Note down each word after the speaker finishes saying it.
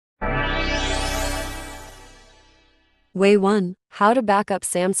Way 1. How to backup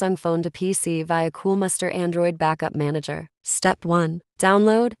Samsung phone to PC via Coolmuster Android Backup Manager. Step 1.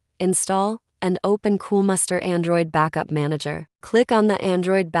 Download, install, and open Coolmuster Android Backup Manager. Click on the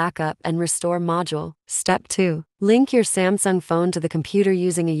Android Backup and Restore module. Step 2. Link your Samsung phone to the computer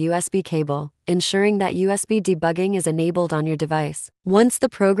using a USB cable, ensuring that USB debugging is enabled on your device. Once the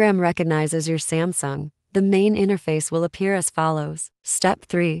program recognizes your Samsung, the main interface will appear as follows. Step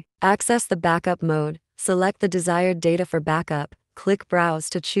 3. Access the backup mode. Select the desired data for backup, click Browse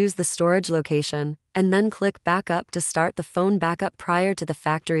to choose the storage location, and then click Backup to start the phone backup prior to the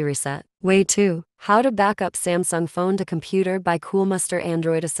factory reset. Way 2. How to backup Samsung phone to computer by Coolmuster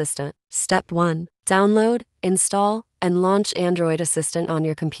Android Assistant. Step 1. Download, install, and launch Android Assistant on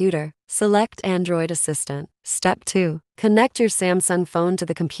your computer. Select Android Assistant. Step 2. Connect your Samsung phone to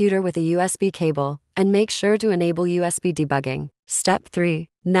the computer with a USB cable, and make sure to enable USB debugging. Step 3.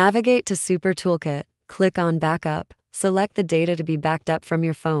 Navigate to Super Toolkit. Click on Backup, select the data to be backed up from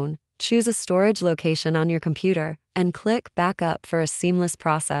your phone, choose a storage location on your computer, and click Backup for a seamless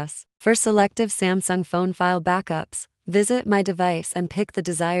process. For selective Samsung phone file backups, visit My Device and pick the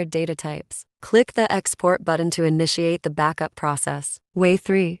desired data types. Click the Export button to initiate the backup process. Way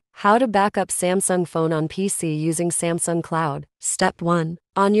 3. How to backup Samsung phone on PC using Samsung Cloud. Step 1.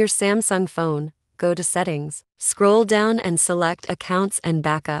 On your Samsung phone, go to Settings, scroll down and select Accounts and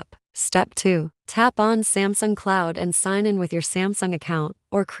Backup. Step 2. Tap on Samsung Cloud and sign in with your Samsung account,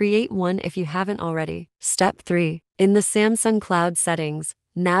 or create one if you haven't already. Step 3. In the Samsung Cloud settings,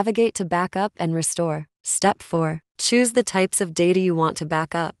 navigate to Backup and Restore. Step 4. Choose the types of data you want to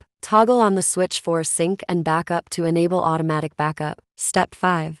back up. Toggle on the switch for Sync and Backup to enable automatic backup. Step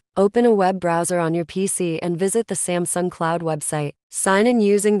 5. Open a web browser on your PC and visit the Samsung Cloud website. Sign in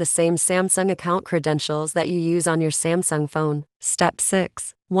using the same Samsung account credentials that you use on your Samsung phone. Step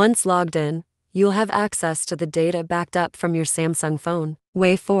 6. Once logged in, you'll have access to the data backed up from your Samsung phone.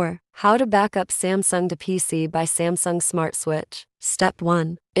 Way 4. How to backup Samsung to PC by Samsung Smart Switch. Step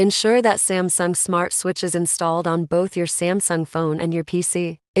 1. Ensure that Samsung Smart Switch is installed on both your Samsung phone and your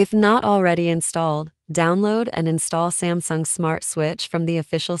PC. If not already installed, download and install Samsung Smart Switch from the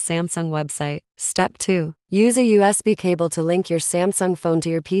official Samsung website. Step 2. Use a USB cable to link your Samsung phone to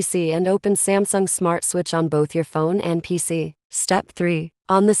your PC and open Samsung Smart Switch on both your phone and PC. Step 3.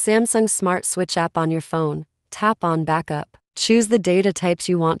 On the Samsung Smart Switch app on your phone, tap on Backup. Choose the data types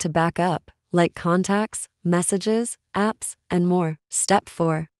you want to back up, like contacts, messages, apps, and more. Step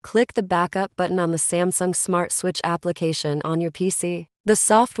 4. Click the Backup button on the Samsung Smart Switch application on your PC. The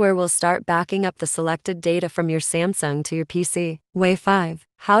software will start backing up the selected data from your Samsung to your PC. Way 5.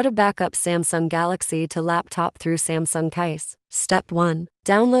 How to backup Samsung Galaxy to laptop through Samsung Kies. Step 1.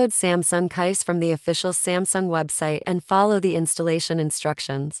 Download Samsung Kies from the official Samsung website and follow the installation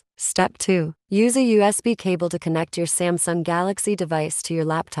instructions. Step 2. Use a USB cable to connect your Samsung Galaxy device to your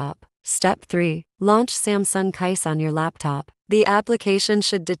laptop. Step 3. Launch Samsung Kies on your laptop. The application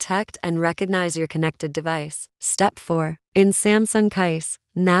should detect and recognize your connected device. Step 4. In Samsung Kies,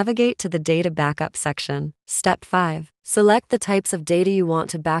 navigate to the Data Backup section. Step 5. Select the types of data you want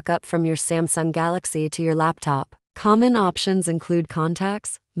to back up from your Samsung Galaxy to your laptop. Common options include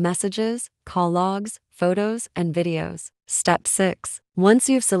contacts, messages, call logs, photos, and videos. Step 6. Once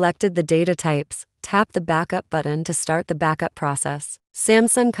you've selected the data types, tap the Backup button to start the backup process.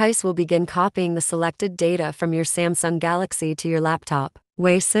 Samsung Kies will begin copying the selected data from your Samsung Galaxy to your laptop.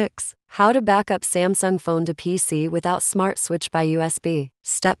 Way 6. How to backup Samsung phone to PC without Smart Switch by USB.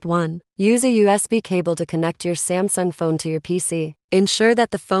 Step 1. Use a USB cable to connect your Samsung phone to your PC. Ensure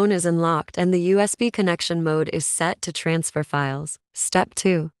that the phone is unlocked and the USB connection mode is set to transfer files. Step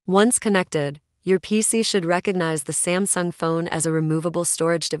 2. Once connected, your PC should recognize the Samsung phone as a removable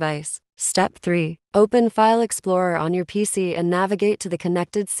storage device. Step 3. Open File Explorer on your PC and navigate to the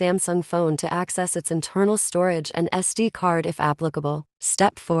connected Samsung phone to access its internal storage and SD card if applicable.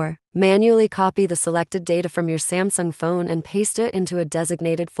 Step 4. Manually copy the selected data from your Samsung phone and paste it into a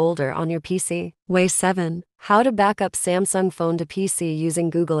designated folder on your PC. Way 7. How to backup Samsung phone to PC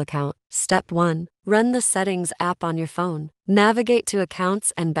using Google account. Step 1. Run the Settings app on your phone. Navigate to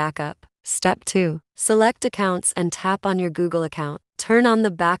Accounts and Backup. Step 2. Select Accounts and tap on your Google account. Turn on the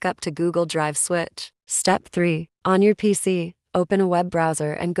Backup to Google Drive switch. Step 3. On your PC, open a web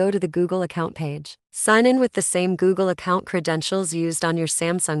browser and go to the Google account page. Sign in with the same Google account credentials used on your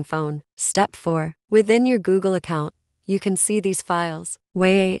Samsung phone. Step 4. Within your Google account, you can see these files.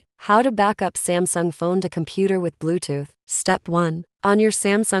 Way 8. How to backup Samsung phone to computer with Bluetooth. Step 1. On your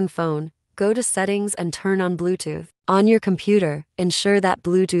Samsung phone, go to Settings and turn on Bluetooth. On your computer, ensure that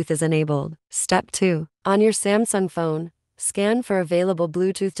Bluetooth is enabled. Step 2. On your Samsung phone, scan for available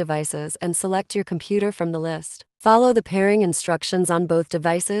Bluetooth devices and select your computer from the list. Follow the pairing instructions on both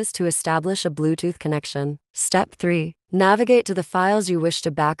devices to establish a Bluetooth connection. Step 3. Navigate to the files you wish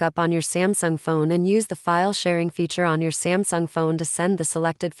to back up on your Samsung phone and use the file sharing feature on your Samsung phone to send the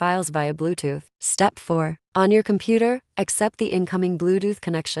selected files via Bluetooth. Step 4. On your computer, accept the incoming Bluetooth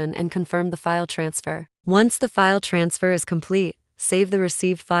connection and confirm the file transfer. Once the file transfer is complete, save the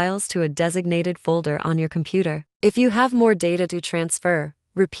received files to a designated folder on your computer. If you have more data to transfer,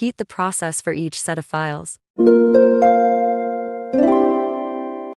 repeat the process for each set of files.